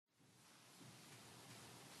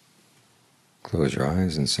Close your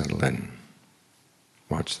eyes and settle in.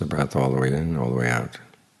 Watch the breath all the way in, all the way out.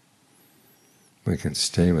 We can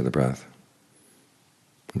stay with the breath.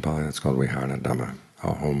 In Pali that's called Vihara Dhamma,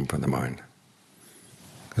 a home for the mind.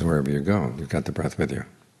 Because wherever you go, you've got the breath with you.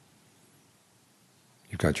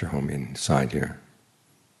 You've got your home inside here.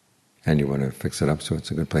 And you want to fix it up so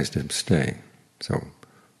it's a good place to stay. So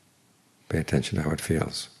pay attention to how it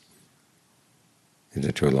feels. Is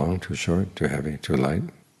it too long, too short, too heavy, too light?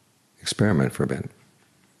 Experiment for a bit.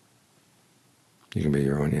 You can be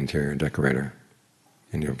your own interior decorator,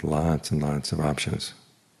 and you have lots and lots of options.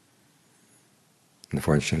 And the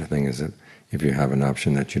fortunate thing is that if you have an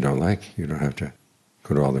option that you don't like, you don't have to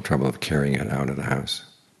go to all the trouble of carrying it out of the house.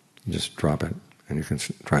 You just drop it, and you can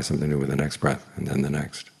try something new with the next breath, and then the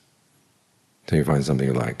next. Until you find something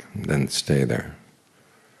you like, and then stay there.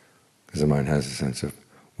 Because the mind has a sense of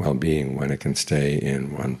well-being when it can stay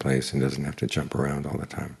in one place and doesn't have to jump around all the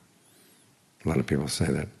time. A lot of people say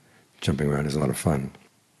that jumping around is a lot of fun.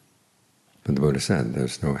 But the Buddha said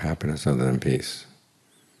there's no happiness other than peace.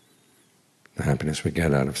 The happiness we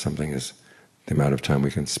get out of something is the amount of time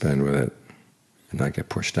we can spend with it and not get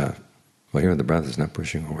pushed out. Well, here the breath is not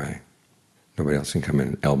pushing away. Nobody else can come in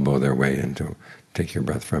and elbow their way in to take your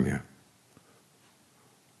breath from you,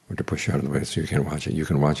 or to push you out of the way so you can't watch it. You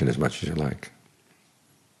can watch it as much as you like.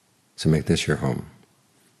 So make this your home.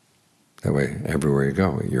 That way, everywhere you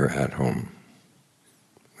go, you're at home.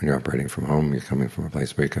 When you're operating from home, you're coming from a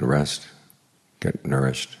place where you can rest, get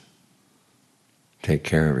nourished, take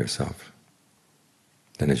care of yourself.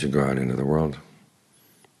 Then as you go out into the world,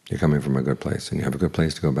 you're coming from a good place, and you have a good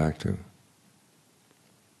place to go back to.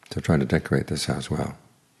 So try to decorate this house well.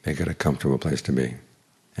 Make it a comfortable place to be,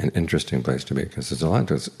 an interesting place to be, because there's a lot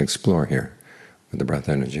to explore here with the breath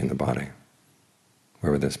energy in the body.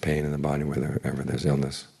 Wherever there's pain in the body, wherever there's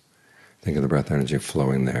illness, think of the breath energy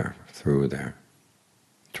flowing there, through there.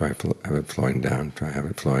 Try have it flowing down, try have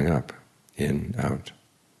it flowing up, in, out,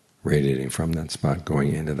 radiating from that spot,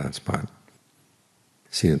 going into that spot.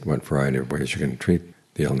 See what variety of ways you can treat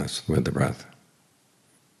the illness with the breath.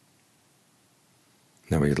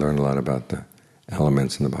 Now we learn a lot about the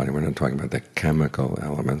elements in the body. We're not talking about the chemical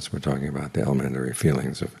elements, we're talking about the elementary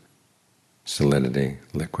feelings of solidity,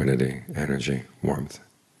 liquidity, energy, warmth.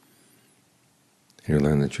 And you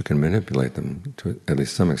learn that you can manipulate them to at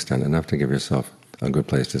least some extent, enough to give yourself a good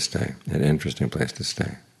place to stay, an interesting place to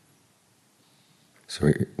stay.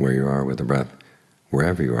 So where you are with the breath,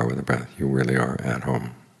 wherever you are with the breath, you really are at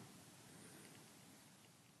home.